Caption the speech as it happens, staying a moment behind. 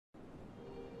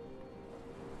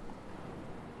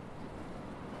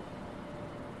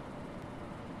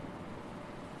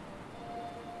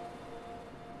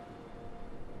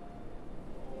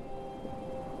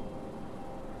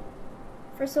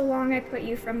For so long I put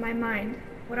you from my mind.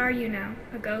 What are you now?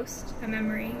 A ghost? A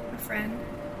memory? A friend?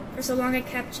 For so long I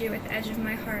kept you at the edge of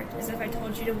my heart, as if I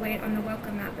told you to wait on the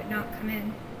welcome mat but not come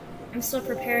in. I'm still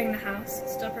preparing the house,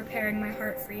 still preparing my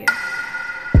heart for you.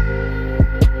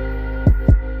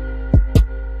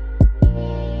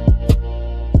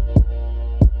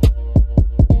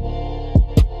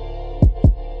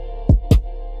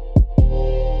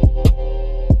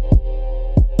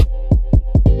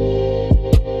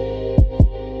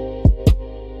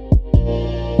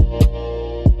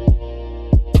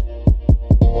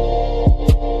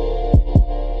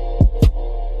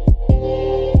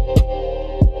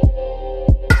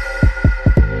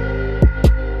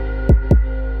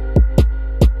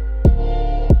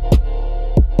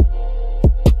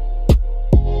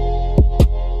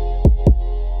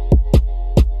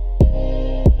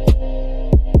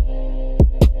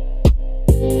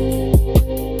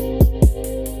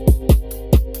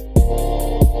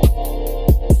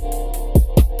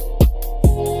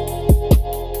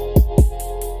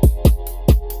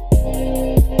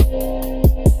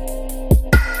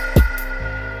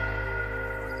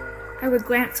 I would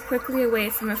glance quickly away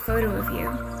from a photo of you.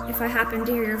 If I happened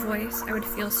to hear your voice, I would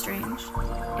feel strange.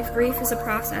 If grief is a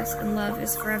process and love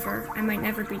is forever, I might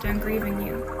never be done grieving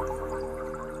you.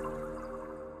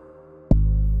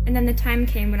 And then the time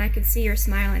came when I could see your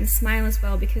smile, and smile as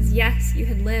well, because yes, you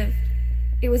had lived.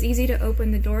 It was easy to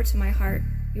open the door to my heart.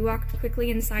 You walked quickly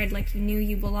inside like you knew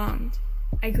you belonged.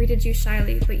 I greeted you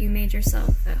shyly, but you made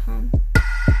yourself at home.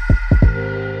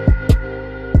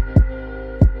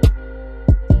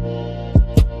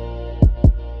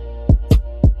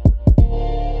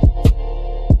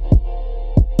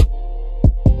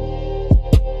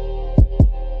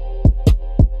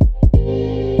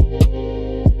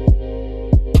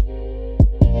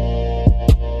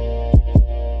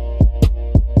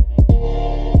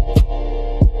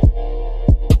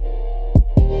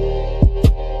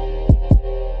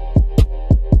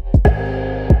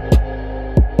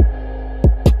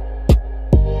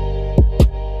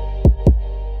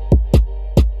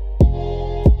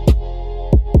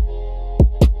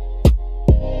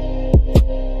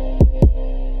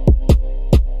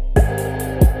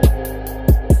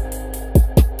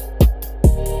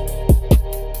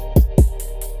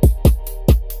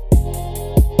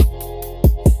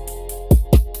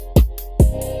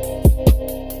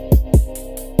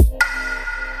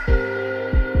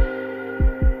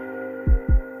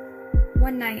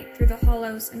 One night, through the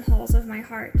hollows and halls of my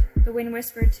heart, the wind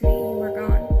whispered to me you were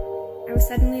gone. I was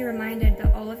suddenly reminded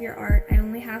that all of your art, I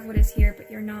only have what is here,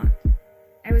 but you're not.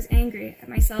 I was angry at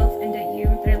myself and at you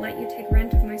that I let you take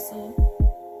rent of my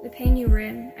soul. The pain you were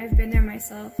in, I've been there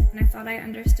myself, and I thought I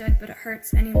understood, but it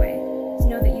hurts anyway, to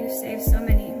know that you saved so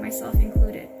many, myself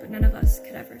included, but none of us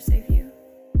could ever save you.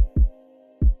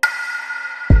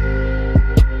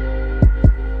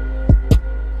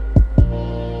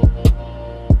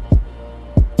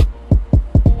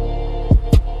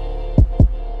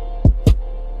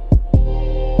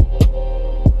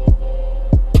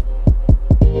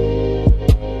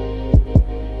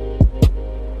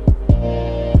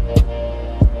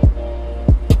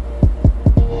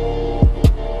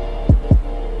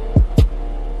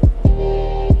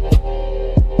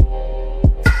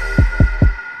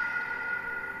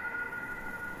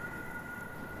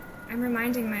 I'm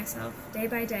reminding myself, day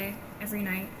by day, every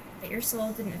night, that your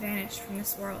soul didn't vanish from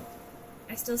this world.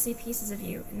 I still see pieces of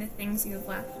you in the things you have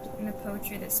left, in the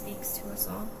poetry that speaks to us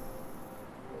all.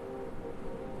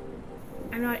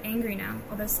 I'm not angry now,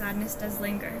 although sadness does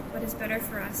linger, but it's better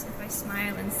for us if I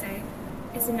smile and say,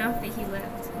 it's enough that he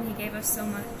lived, and he gave us so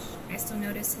much. I still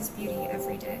notice his beauty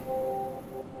every day.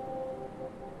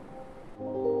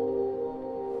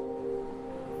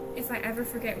 If I ever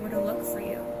forget where to look for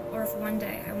you, or if one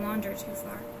day I wander too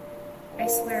far, I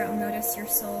swear I'll notice your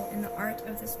soul in the art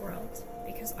of this world,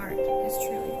 because art is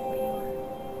true.